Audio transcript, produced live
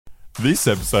This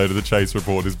episode of the Chase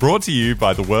Report is brought to you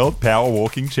by the World Power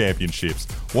Walking Championships.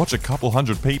 Watch a couple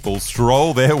hundred people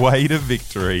stroll their way to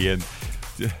victory and...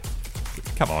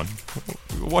 come on,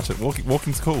 watch it.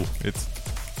 Walking's cool.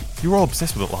 You were all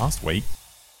obsessed with it last week.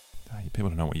 People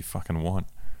don't know what you fucking want.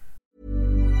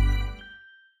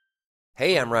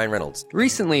 Hey, I'm Ryan Reynolds.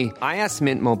 Recently, I asked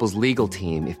Mint Mobile's legal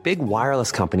team if big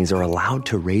wireless companies are allowed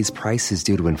to raise prices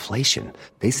due to inflation.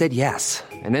 They said yes.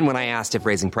 And then when I asked if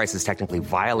raising prices technically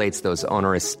violates those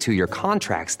onerous two-year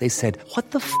contracts, they said,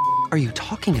 what the f*** are you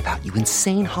talking about, you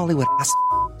insane Hollywood ass f-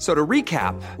 So to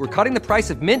recap, we're cutting the price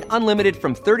of Mint Unlimited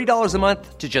from $30 a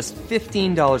month to just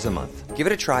 $15 a month. Give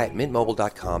it a try at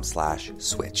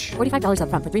mintmobile.com/switch. $45 up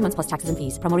front for 3 months plus taxes and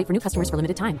fees. Promo rate for new customers for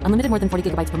limited time. Unlimited more than 40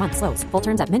 gigabytes per month. Slows full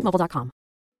terms at mintmobile.com.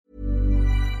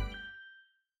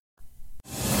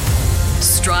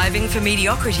 Striving for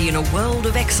mediocrity in a world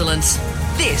of excellence.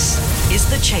 This is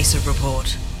the Chaser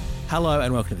Report. Hello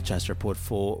and welcome to the Chaser Report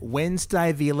for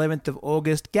Wednesday, the 11th of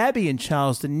August. Gabby and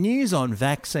Charles, the news on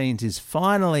vaccines is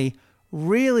finally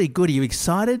really good. Are you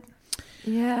excited?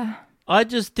 Yeah. I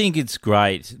just think it's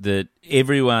great that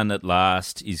everyone at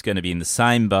last is going to be in the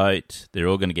same boat. They're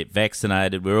all going to get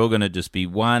vaccinated. We're all going to just be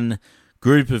one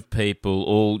group of people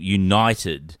all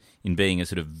united in being a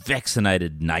sort of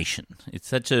vaccinated nation. It's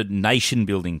such a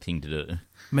nation-building thing to do.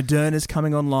 Moderna's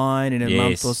coming online in a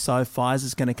month or so.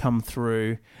 Pfizer's going to come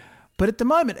through. But at the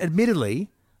moment, admittedly,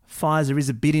 Pfizer is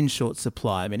a bit in short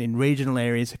supply. I mean, in regional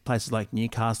areas, places like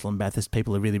Newcastle and Bathurst,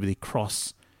 people are really, really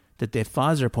cross that their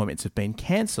Pfizer appointments have been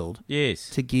cancelled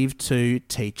to give to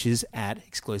teachers at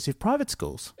exclusive private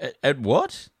schools. At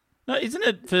what? No, isn't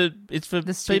it for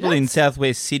people in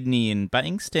southwest Sydney and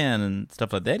Bankstown and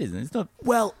stuff like that, isn't it? It's not.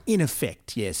 Well, in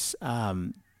effect, yes.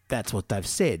 That's what they've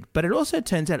said. But it also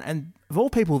turns out, and of all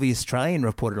people, The Australian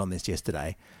reported on this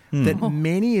yesterday, that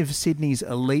many of Sydney's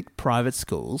elite private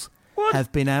schools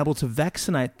have been able to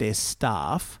vaccinate their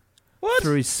staff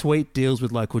through sweet deals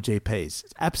with local GPs.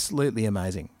 It's absolutely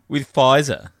amazing. With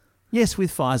Pfizer? Yes,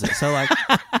 with Pfizer. So like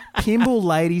Pymble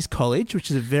Ladies College, which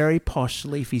is a very posh,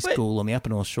 leafy school on the upper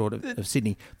north shore of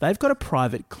Sydney, they've got a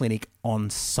private clinic on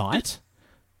site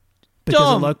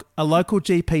because a local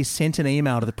GP sent an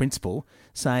email to the principal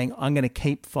saying, I'm going to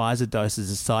keep Pfizer doses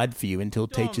aside for you until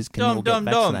teachers can all get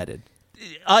vaccinated.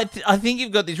 I think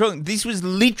you've got this wrong. This was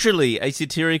literally a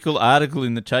satirical article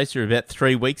in the Chaser about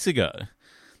 3 weeks ago.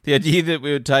 The idea that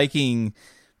we were taking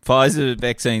Pfizer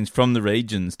vaccines from the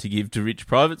regions to give to rich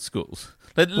private schools.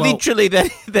 Literally,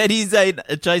 that is a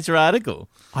Chaser article.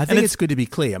 I think it's good to be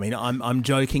clear. I mean, I'm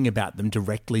joking about them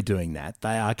directly doing that.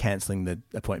 They are cancelling the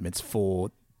appointments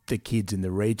for the kids in the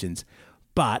regions.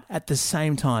 But at the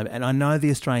same time, and I know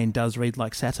The Australian does read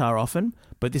like satire often,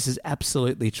 but this is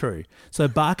absolutely true. So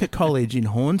Barker College in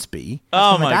Hornsby.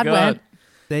 Oh, my God.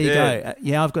 There you go.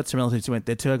 Yeah, I've got some relatives who went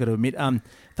there too, I've got to admit.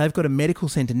 They've got a medical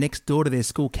centre next door to their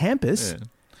school campus. Yeah.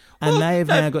 And they have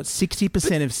now got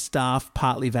 60% of staff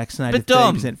partly vaccinated,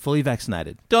 30% fully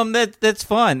vaccinated. Dom, that's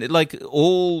fine. Like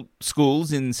all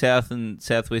schools in South and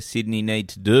Southwest Sydney need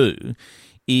to do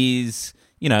is,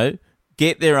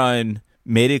 get their own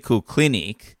medical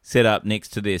clinic set up next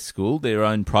to their school, their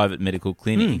own private medical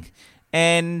clinic,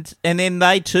 and then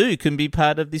they too can be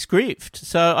part of this grift.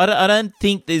 So I don't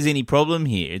think there's any problem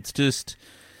here. It's just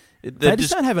they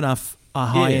just don't have enough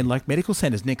high-end medical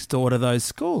centres next door to those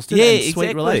schools.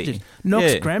 Exactly. Relationships.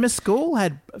 Knox Grammar School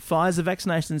had Pfizer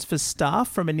vaccinations for staff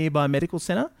from a nearby medical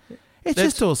centre. It's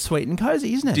just all sweet and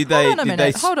cosy, isn't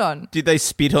it? Hold on. Did they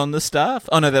spit on the staff?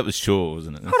 Oh, no, that was Shaw,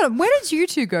 wasn't it? Hold on. Where did you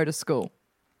two go to school?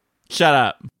 Shut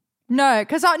up. No,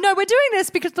 because we're doing this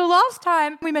because the last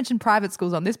time we mentioned private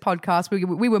schools on this podcast,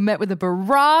 we were met with a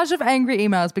barrage of angry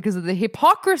emails because of the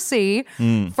hypocrisy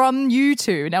from you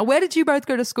two. Now, where did you both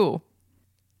go to school?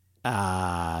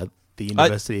 The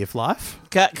University of Life.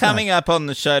 Coming up on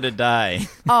the show today.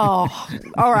 Oh,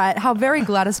 all right. How very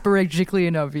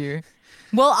Gladysburgian of you.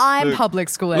 Well, I'm public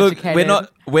school educated.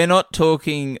 We're not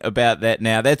talking about that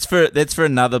now. That's for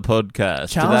another podcast.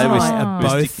 Charles and I are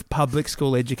both public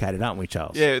school educated, aren't we,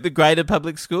 Charles? Yeah, the greater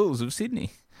public schools of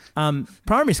Sydney.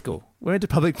 Primary school. We went to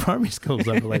public primary schools,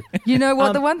 I believe. You know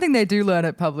what? The one thing they do learn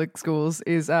at public schools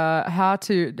is how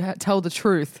to tell the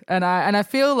truth, and I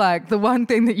feel like the one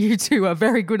thing that you two are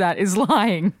very good at is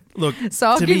lying. Look, so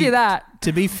I'll give you that.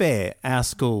 To be fair, our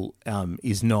school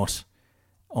is not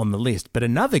on the list, but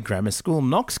another grammar school,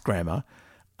 Knox Grammar,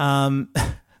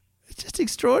 it's just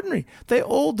extraordinary. They're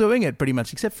all doing it pretty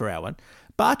much, except for our one.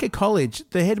 Barker College,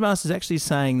 the headmaster's actually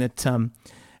saying that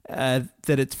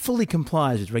that it fully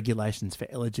complies with regulations for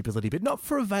eligibility, but not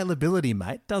for availability,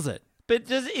 mate, does it?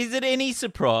 But is it any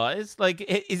surprise? Like,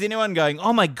 is anyone going,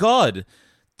 oh my God,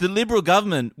 the Liberal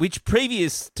government, which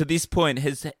previous to this point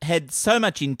has had so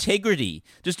much integrity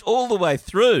just all the way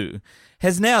through,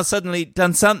 has now suddenly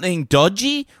done something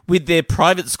dodgy with their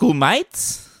private school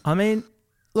mates? I mean,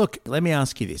 look, let me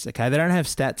ask you this, okay? They don't have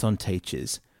stats on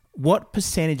teachers. What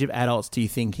percentage of adults do you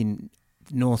think in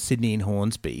North Sydney and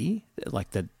Hornsby,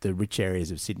 like the rich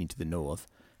areas of Sydney to the north,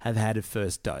 have had a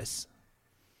first dose?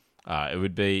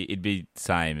 It'd be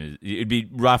same. It'd be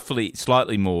roughly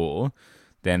slightly more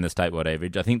than the statewide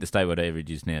average. I think the statewide average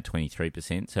is now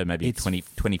 23%, so maybe It's 25%.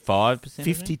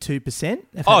 52%.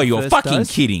 Oh, you're fucking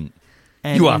kidding.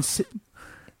 And You are.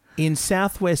 in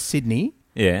southwest Sydney,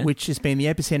 Yeah. which has been the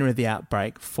epicenter of the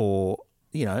outbreak for,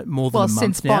 more than a month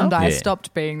since now. Bondi Yeah.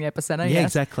 stopped being the epicenter. Yeah, yes.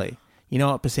 exactly. You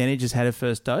know what percentage has had a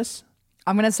first dose?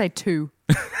 I'm going to say 2.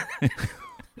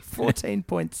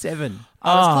 14.7.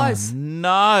 I was close.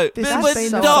 No. This has But been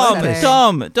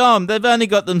so Dom, they've only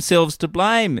got themselves to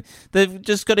blame. They've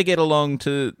just got to get along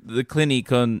to the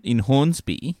clinic in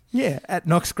Hornsby Yeah, at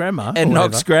Knox Grammar. and or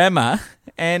Knox whatever. Grammar,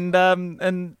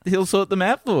 and he'll sort them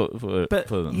out for But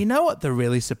them. you know what the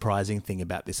really surprising thing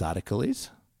about this article is?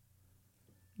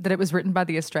 That it was written by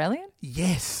The Australian?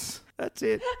 Yes. That's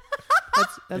it.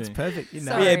 That's perfect. You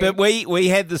know. Sorry. Yeah, but we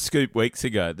had the scoop weeks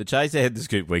ago. The Chaser had the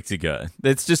scoop weeks ago.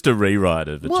 That's just a rewrite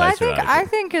of the Well, Chaser I article.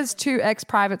 think as two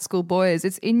ex-private school boys,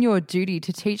 it's in your duty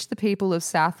to teach the people of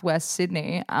Southwest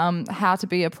Sydney how to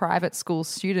be a private school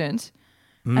student,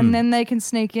 and then they can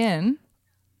sneak in,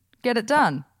 get it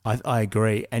done. I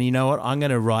agree. And you know what? I'm going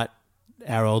to write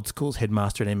our old school's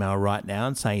headmaster an email right now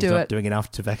and saying he's Do not it. doing enough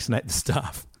to vaccinate the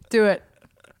staff. Do it.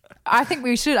 I think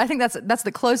we should. I think that's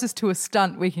the closest to a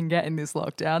stunt we can get in this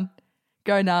lockdown.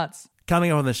 Go nuts.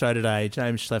 Coming up on the show today,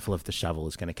 James Schloeffel of The Shovel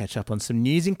is going to catch up on some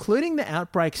news, including the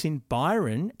outbreaks in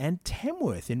Byron and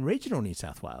Tamworth in regional New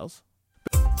South Wales.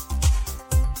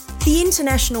 The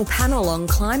International Panel on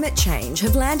Climate Change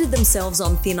have landed themselves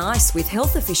on thin ice with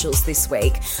health officials this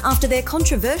week after their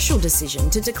controversial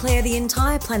decision to declare the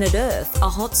entire planet Earth a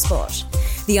hotspot.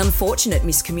 The unfortunate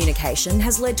miscommunication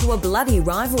has led to a bloody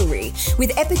rivalry,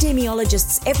 with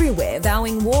epidemiologists everywhere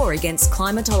vowing war against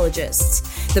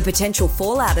climatologists. The potential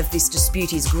fallout of this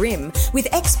dispute is grim, with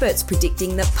experts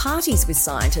predicting that parties with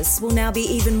scientists will now be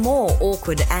even more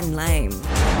awkward and lame.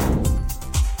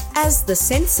 As the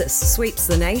census sweeps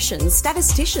the nation,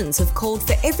 statisticians have called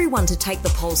for everyone to take the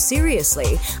poll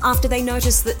seriously after they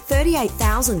noticed that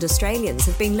 38,000 Australians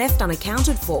have been left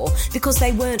unaccounted for because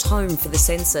they weren't home for the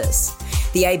census.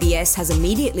 The ABS has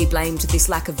immediately blamed this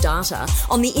lack of data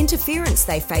on the interference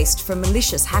they faced from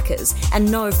malicious hackers and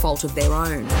no fault of their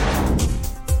own.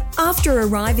 After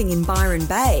arriving in Byron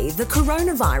Bay, the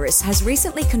coronavirus has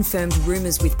recently confirmed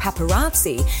rumours with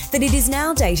paparazzi that it is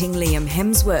now dating Liam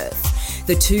Hemsworth.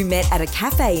 The two met at a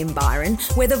cafe in Byron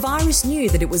where the virus knew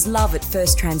that it was love at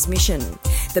first transmission.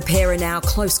 The pair are now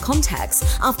close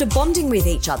contacts after bonding with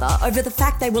each other over the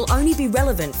fact they will only be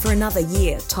relevant for another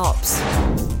year tops.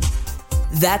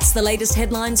 That's the latest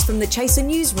headlines from the Chaser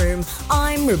Newsroom.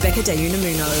 I'm Rebecca De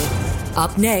Unamuno.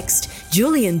 Up next,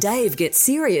 Julie and Dave get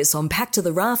serious on Pack to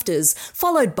the Rafters,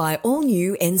 followed by all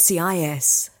new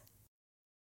NCIS.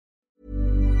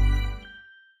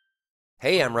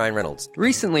 Hey, I'm Ryan Reynolds.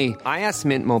 Recently, I asked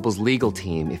Mint Mobile's legal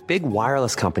team if big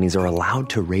wireless companies are allowed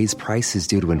to raise prices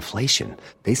due to inflation.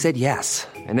 They said yes.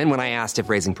 And then when I asked if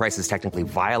raising prices technically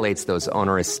violates those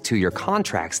onerous two-year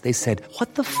contracts, they said,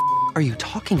 "What the f*** are you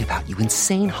talking about, you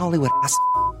insane Hollywood ass?"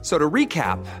 So to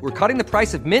recap, we're cutting the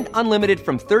price of Mint Unlimited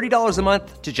from $30 a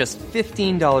month to just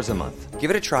 $15 a month. Give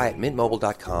it a try at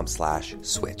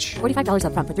mintmobile.com/switch. $45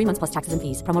 up front for 3 months plus taxes and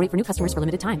fees. Promo rate for new customers for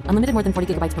limited time. Unlimited more than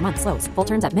 40 gigabytes per month. Slows full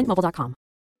terms at mintmobile.com.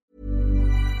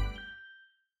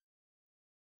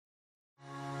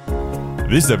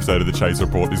 This episode of the Chase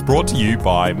Report is brought to you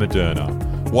by Moderna.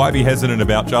 Why be hesitant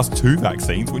about just 2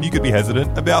 vaccines when you could be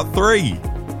hesitant about 3?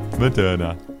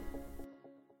 Moderna.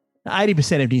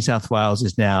 80% of New South Wales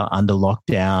is now under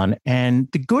lockdown. And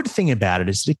the good thing about it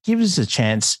is that it gives us a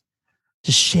chance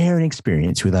to share an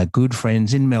experience with our good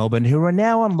friends in Melbourne who are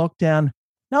now on lockdown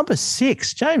number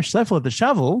 6. James Schloeffel of The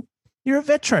Shovel, you're a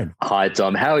veteran. Hi,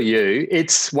 Tom. How are you?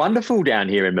 It's wonderful down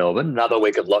here in Melbourne. Another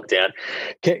week of lockdown.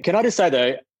 Can I just say,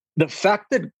 though, the fact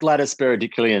that Gladys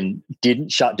Berejiklian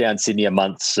didn't shut down Sydney a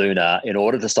month sooner in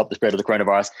order to stop the spread of the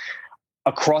coronavirus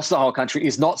across the whole country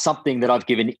is not something that I've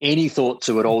given any thought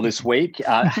to at all this week.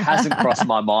 Hasn't crossed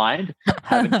my mind.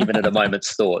 Haven't given it a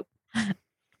moment's thought.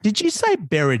 Did you say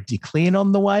Berejiklian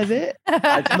on the way there?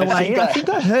 I think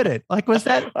I heard it. Like, was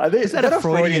that a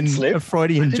Freudian slip? A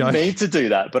Freudian I joke? didn't mean to do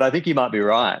that, but I think you might be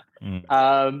right.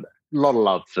 A lot of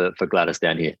love for Gladys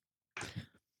down here.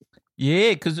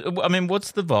 Yeah, because, I mean,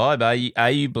 what's the vibe?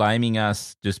 Are you blaming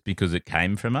us just because it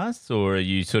came from us, or are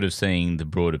you sort of seeing the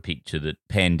broader picture that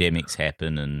pandemics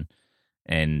happen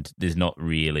and there's not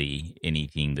really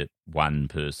anything that one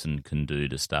person can do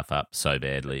to stuff up so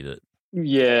badly that...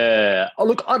 Yeah. Oh,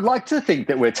 look, I'd like to think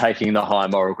that we're taking the high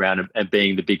moral ground and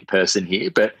being the big person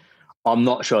here, but I'm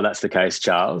not sure that's the case,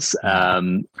 Charles.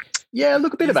 Yeah,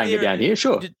 look, a bit of anger down here,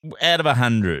 sure. Out of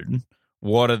 100,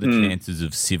 what are the chances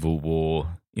of civil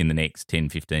war in the next 10,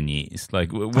 15 years?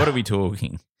 Like, what are we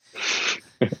talking?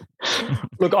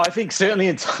 Look, I think certainly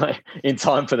in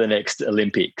time for the next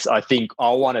Olympics, I think I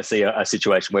want to see a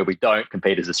situation where we don't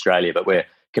compete as Australia, but we're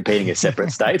competing as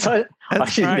separate states. I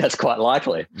actually think that's quite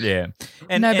likely. Yeah.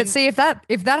 But see, if that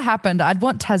happened, I'd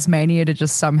want Tasmania to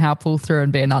just somehow pull through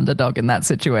and be an underdog in that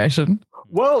situation.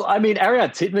 Well, I mean, Ariane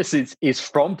Titmus is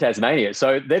from Tasmania,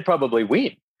 so they'd probably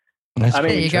win.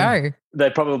 There you go.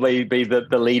 They'd probably be the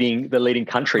leading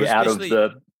country out of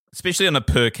the... Especially on a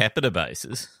per capita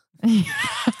basis.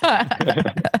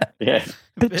 Yeah.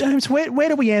 But James, where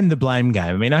do we end the blame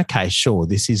game? I mean, okay, sure,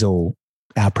 this is all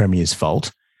our Premier's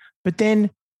fault, but then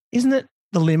isn't it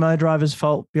the limo driver's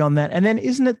fault beyond that? And then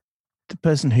isn't it the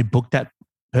person who booked that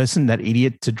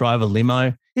idiot to drive a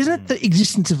limo? Isn't it the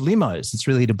existence of limos that's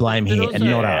really to blame here and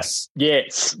not us?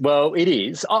 Yes, well, it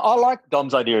is. I like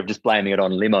Dom's idea of just blaming it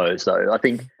on limos, though. I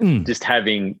think just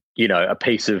having, a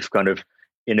piece of kind of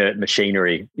inert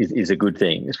machinery is a good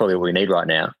thing. It's probably what we need right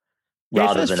now,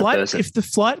 rather than a person. If the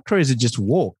flight crews had just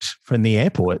walked from the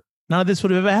airport, none of this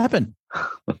would have ever happened.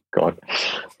 God,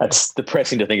 that's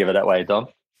depressing to think of it that way, Dom.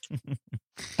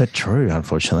 But true,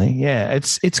 unfortunately. Yeah,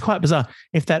 it's quite bizarre.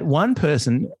 If that one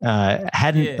person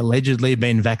hadn't allegedly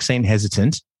been vaccine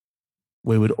hesitant,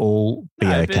 we would all be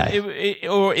okay.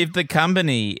 Or if the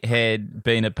company had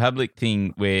been a public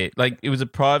thing where, like, it was a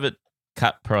private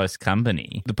cut price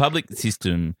company, the public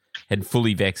system had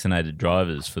fully vaccinated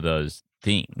drivers for those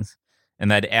things,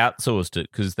 and they'd outsourced it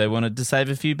because they wanted to save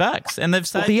a few bucks, and they've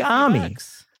saved the army.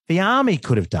 Bucks. The army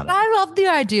could have done it. I love the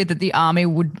idea that the army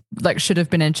should have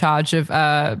been in charge of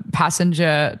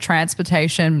passenger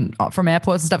transportation from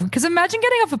airports and stuff. Because imagine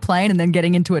getting off a plane and then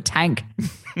getting into a tank.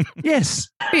 Yes.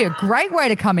 It'd be a great way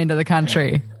to come into the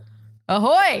country.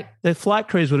 Ahoy! The flight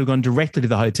crews would have gone directly to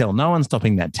the hotel. No one's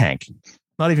stopping that tank.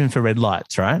 Not even for red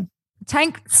lights, right?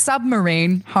 Tank,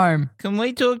 submarine, home. Can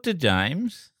we talk to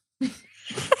James? I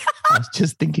was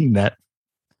just thinking that.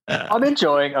 I'm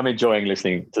enjoying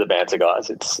listening to the banter, guys.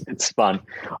 It's fun.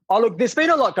 Oh, look, there's been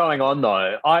a lot going on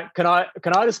though. Can I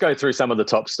just go through some of the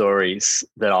top stories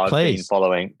that I've been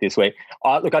following this week?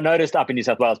 I noticed up in New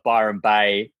South Wales, Byron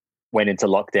Bay went into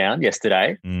lockdown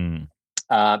yesterday, and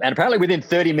apparently within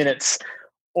 30 minutes,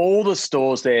 all the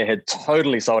stores there had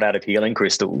totally sold out of healing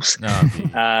crystals.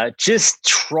 Just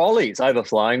trolleys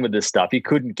overflowing with this stuff. You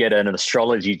couldn't get an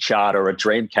astrology chart or a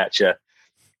dream catcher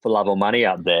for love or money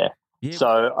up there. Yep.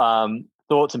 So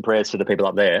thoughts and prayers for the people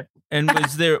up there. And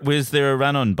was there a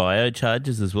run on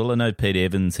biochargers as well? I know Pete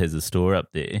Evans has a store up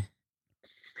there.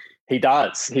 He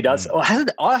does.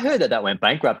 I heard that went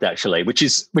bankrupt actually, which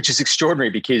is extraordinary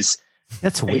because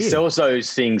that's weird. He sells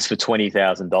those things for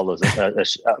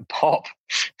 $20,000 a pop,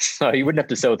 so you wouldn't have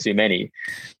to sell too many.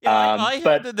 Yeah, I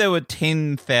heard that there were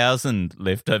 10,000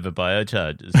 leftover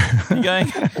biochargers. You're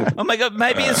going, oh my God,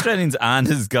 maybe Australians aren't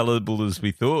as gullible as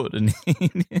we thought.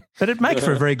 But it'd make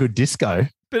for a very good disco.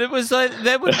 But it was like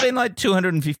that would have been like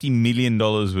 $250 million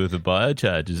worth of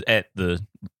biochargers at the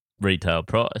retail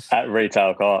price. At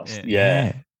retail cost,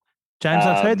 yeah. James,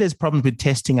 I've heard there's problems with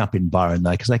testing up in Byron,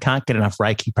 though, because they can't get enough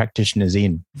Reiki practitioners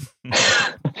in.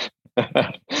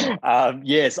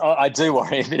 Yes, I do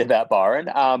worry a bit about Byron.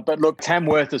 But look,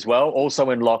 Tamworth as well, also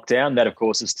in lockdown. That, of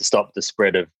course, is to stop the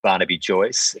spread of Barnaby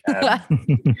Joyce.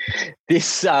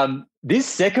 This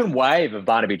second wave of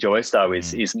Barnaby Joyce, though,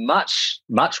 is much,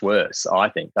 much worse, I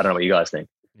think. I don't know what you guys think.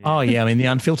 Oh, yeah. I mean, the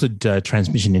unfiltered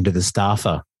transmission into the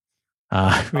staffer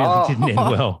really didn't end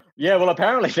well. Yeah, well,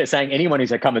 apparently they're saying anyone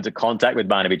who's come into contact with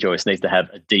Barnaby Joyce needs to have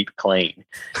a deep clean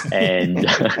and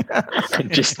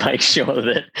just make sure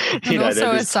that, also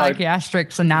a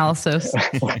psychiatric analysis.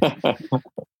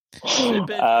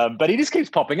 But he just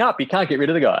keeps popping up. You can't get rid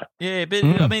of the guy. Yeah, but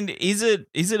I mean, is it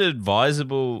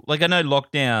advisable? Like, I know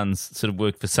lockdowns sort of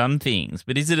work for some things,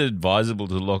 but is it advisable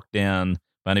to lock down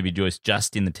Barnaby Joyce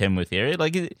just in the Tamworth area?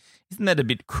 Like, isn't that a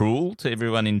bit cruel to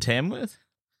everyone in Tamworth?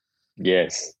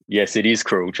 Yes, it is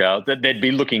cruel, Charles. They'd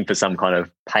be looking for some kind of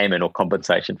payment or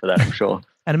compensation for that, I'm sure.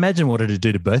 And imagine what it'd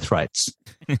do to birth rates.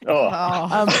 But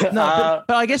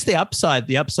I guess the upside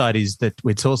is that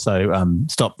it's also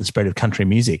stopped the spread of country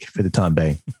music for the time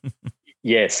being.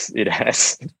 Yes, it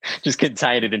has. Just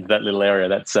contained it into that little area.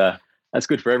 That's That's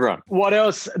good for everyone. What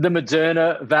else? The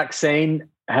Moderna vaccine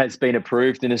has been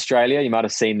approved in Australia. You might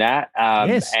have seen that.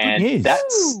 Yes, and good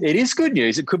news. It is good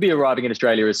news. It could be arriving in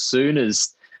Australia as soon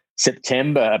as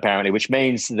September, apparently, which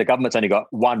means the government's only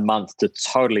got 1 month to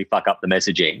totally fuck up the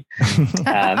messaging.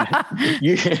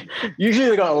 Usually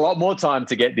they've got a lot more time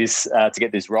to get this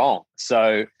wrong.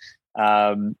 So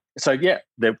yeah,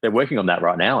 they're working on that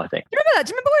right now, I think. Do you remember that?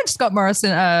 Do you remember when Scott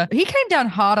Morrison, he came down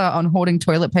harder on hoarding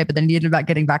toilet paper than he did about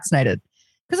getting vaccinated?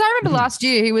 Because I remember last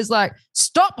year he was like,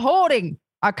 stop hoarding.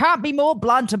 I can't be more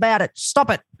blunt about it. Stop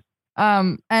it.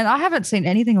 And I haven't seen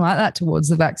anything like that towards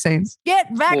the vaccines. Get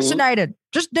vaccinated.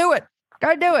 Just do it.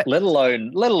 Go do it. Let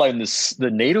alone the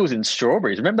needles in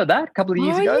strawberries. Remember that a couple of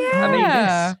years ago? Yeah. I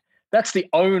mean, that's the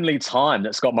only time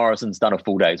that Scott Morrison's done a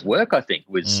full day's work, I think,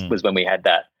 was when we had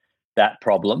that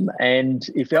problem. And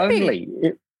if only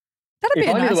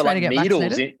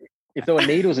there were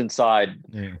needles inside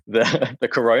the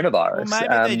coronavirus. Well,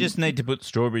 maybe they just need to put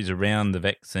strawberries around the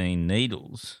vaccine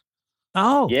needles.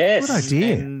 Oh, yes. Good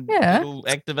idea. And Yeah. it'll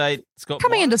activate Scott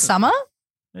Coming into Morrison. summer.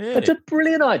 Yeah. It's a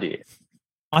brilliant idea.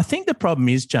 I think the problem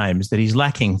is, James, that he's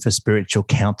lacking for spiritual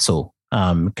counsel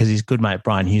because his good mate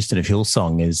Brian Houston of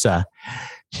Hillsong is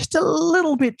just a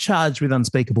little bit charged with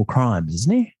unspeakable crimes,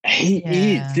 isn't he? He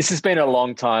is. This has been a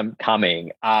long time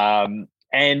coming. And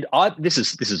this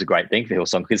is a great thing for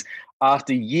Hillsong, because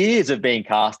after years of being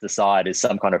cast aside as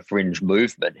some kind of fringe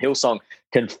movement, Hillsong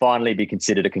can finally be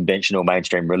considered a conventional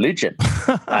mainstream religion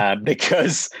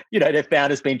because, their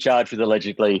founder's been charged with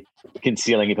allegedly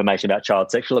concealing information about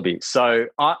child sexual abuse. So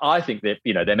I think that,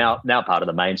 they're now part of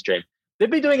the mainstream. They've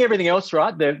been doing everything else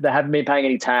right. They haven't been paying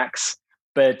any tax,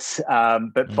 but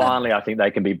finally I think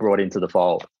they can be brought into the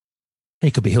fold.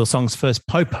 He could be Hillsong's first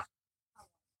pope.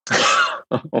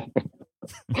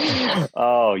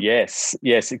 Oh, yes,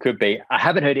 it could be. I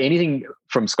haven't heard anything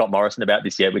from Scott Morrison about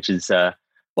this yet, which is, I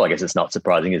guess it's not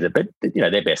surprising, is it? But,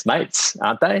 they're best mates,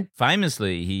 aren't they?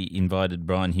 Famously, he invited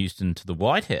Brian Houston to the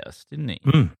White House, didn't he?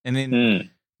 And then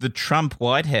the Trump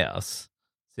White House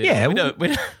said,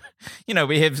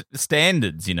 we have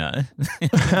standards,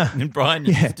 and Brian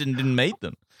Houston didn't meet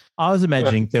them. I was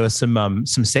imagining there were some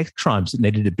sex crimes that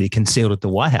needed to be concealed at the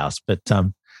White House, but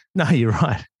no, you're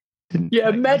right.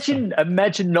 Imagine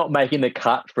not making the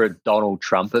cut for a Donald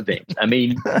Trump event. I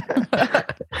mean,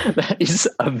 that is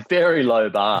a very low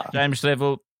bar. James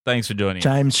Schloeffel, thanks for joining us.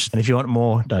 James, and if you want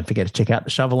more, don't forget to check out The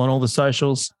Shovel on all the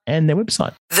socials and their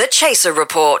website. The Chaser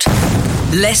Report.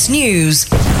 Less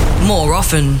news, more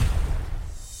often.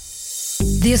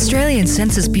 The Australian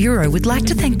Census Bureau would like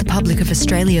to thank the public of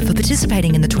Australia for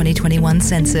participating in the 2021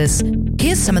 census.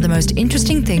 Here's some of the most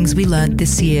interesting things we learnt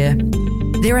this year.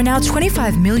 There are now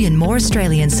 25 million more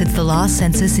Australians since the last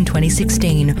census in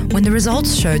 2016, when the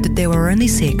results showed that there were only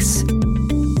 6.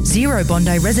 0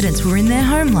 Bondi residents were in their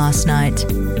home last night.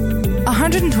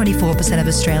 124% of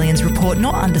Australians report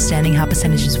not understanding how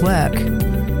percentages work.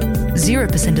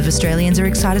 0% of Australians are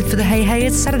excited for the Hey Hey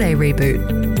It's Saturday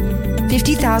reboot.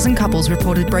 50,000 couples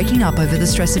reported breaking up over the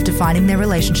stress of defining their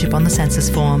relationship on the census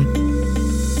form.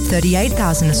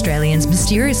 38,000 Australians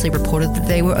mysteriously reported that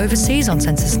they were overseas on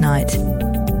census night.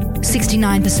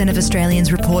 69% of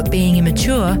Australians report being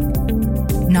immature.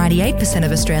 98%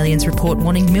 of Australians report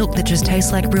wanting milk that just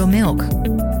tastes like real milk.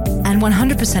 And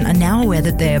 100% are now aware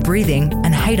that they are breathing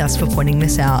and hate us for pointing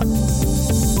this out.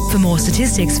 For more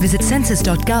statistics, visit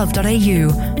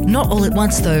census.gov.au. Not all at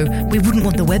once, though. We wouldn't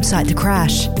want the website to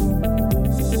crash.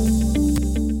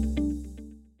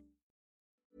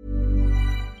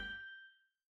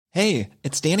 Hey,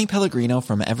 it's Danny Pellegrino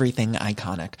from Everything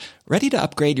Iconic. Ready to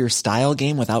upgrade your style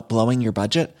game without blowing your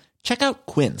budget? Check out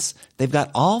Quince. They've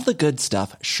got all the good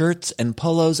stuff, shirts and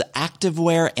polos,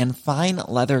 activewear, and fine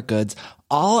leather goods,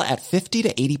 all at 50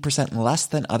 to 80% less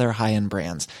than other high-end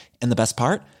brands. And the best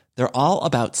part? They're all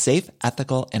about safe,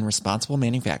 ethical, and responsible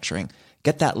manufacturing.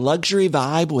 Get that luxury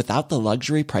vibe without the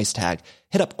luxury price tag.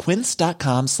 Hit up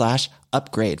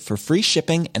quince.com/upgrade for free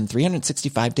shipping and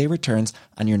 365-day returns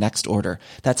on your next order.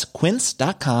 That's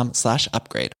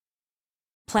quince.com/upgrade.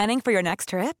 Planning for your next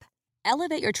trip?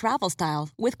 Elevate your travel style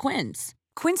with Quince.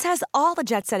 Quince has all the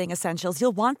jet-setting essentials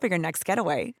you'll want for your next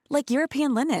getaway, like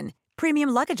European linen,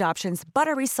 premium luggage options,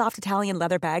 buttery soft Italian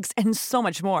leather bags, and so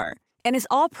much more. And is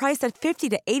all priced at 50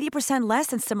 to 80% less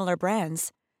than similar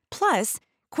brands. Plus,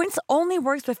 Quince only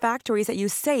works with factories that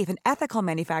use safe and ethical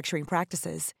manufacturing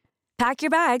practices. Pack your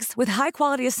bags with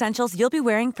high-quality essentials you'll be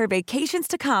wearing for vacations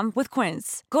to come with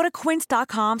Quince. Go to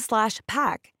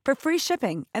quince.com/pack for free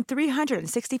shipping and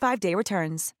 365-day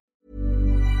returns.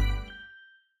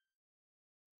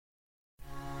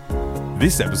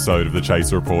 This episode of The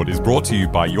Chaser Report is brought to you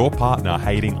by your partner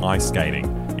hating ice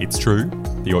skating. It's true.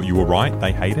 You were right.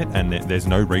 They hate it, and there's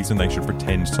no reason they should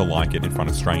pretend to like it in front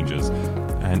of strangers.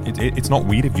 And it's not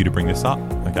weird of you to bring this up,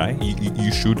 okay?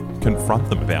 You should confront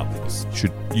them about this.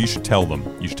 You should tell them.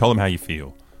 You should tell them how you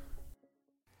feel.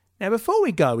 Now, before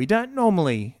we go, we don't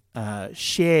normally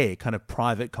share kind of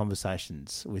private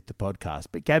conversations with the podcast,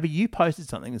 but Gabby, you posted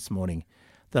something this morning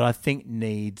that I think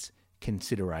needs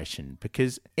consideration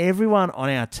because everyone on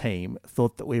our team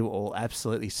thought that we were all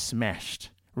absolutely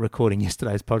smashed recording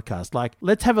yesterday's podcast. Like,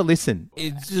 let's have a listen.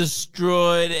 It's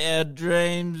destroyed. Our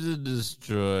dreams are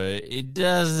destroyed. It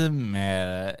doesn't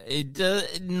matter.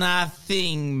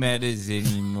 Nothing matters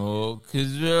anymore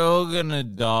because we're all gonna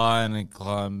die in a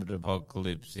climate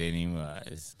apocalypse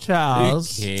anyways.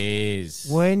 Charles, who cares?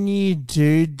 When you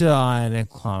do die in a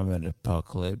climate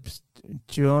apocalypse,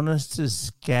 do you want us to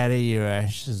scatter your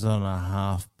ashes on a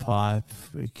half pipe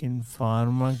if we can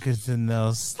find one? Because then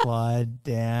they'll slide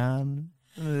down.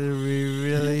 It'll be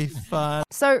really fun.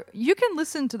 So you can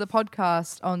listen to the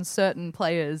podcast on certain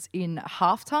players in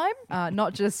halftime,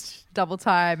 not just double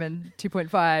time and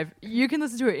 2.5. You can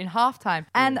listen to it in halftime.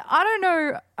 And I don't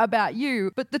know about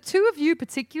you, but the two of you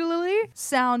particularly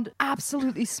sound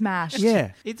absolutely smashed.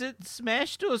 Yeah. Is it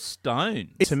smashed or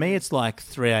stoned? To me, it's like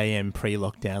 3 a.m.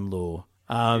 pre-lockdown law.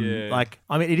 Yeah. Like,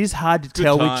 I mean, it is hard to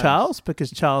tell with Charles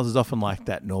because Charles is often like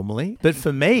that normally. But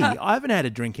for me, I haven't had a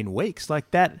drink in weeks.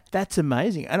 Like that's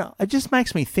amazing. And it just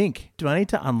makes me think, do I need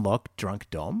to unlock Drunk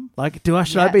Dom? Like,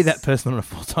 should I be that person on a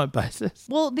full-time basis?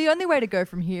 Well, the only way to go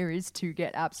from here is to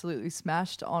get absolutely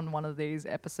smashed on one of these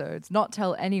episodes, not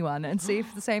tell anyone and see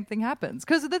if the same thing happens.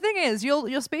 Because the thing is,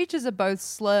 your speeches are both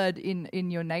slurred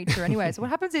in your nature anyway. So what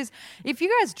happens is, if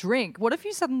you guys drink, what if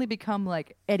you suddenly become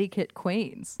like etiquette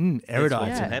queens? Erudite.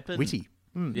 Yeah. Witty.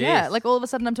 Yes. Yeah, like all of a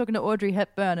sudden I'm talking to Audrey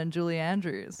Hepburn and Julie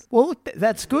Andrews. Well, look,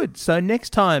 that's good. So next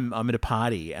time I'm at a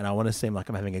party and I want to seem like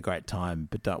I'm having a great time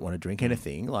but don't want to drink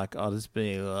anything, like I'll just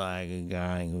be like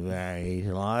going very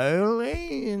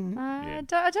slowly. And I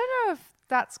don't know if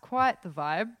that's quite the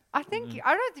vibe. I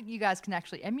don't think you guys can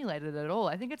actually emulate it at all.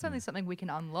 I think it's only something we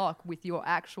can unlock with your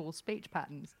actual speech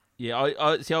patterns. Yeah,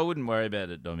 I wouldn't worry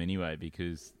about it, Dom, anyway,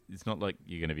 because it's not like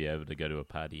you're going to be able to go to a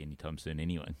party anytime soon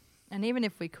anyway. And even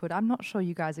if we could, I'm not sure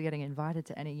you guys are getting invited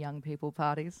to any young people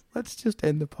parties. Let's just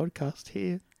end the podcast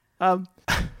here.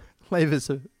 Leave us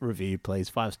a review, please.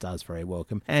 5 stars, very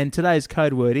welcome. And today's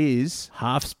code word is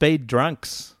half-speed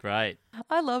drunks. Great.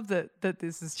 I love that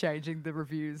this is changing the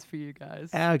reviews for you guys.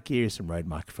 Our gear is some Rode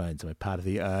microphones and we're part of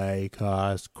the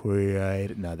Acast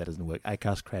Creator... No, that doesn't work.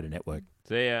 Acast Creator Network.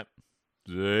 See ya.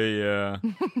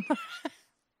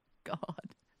 God.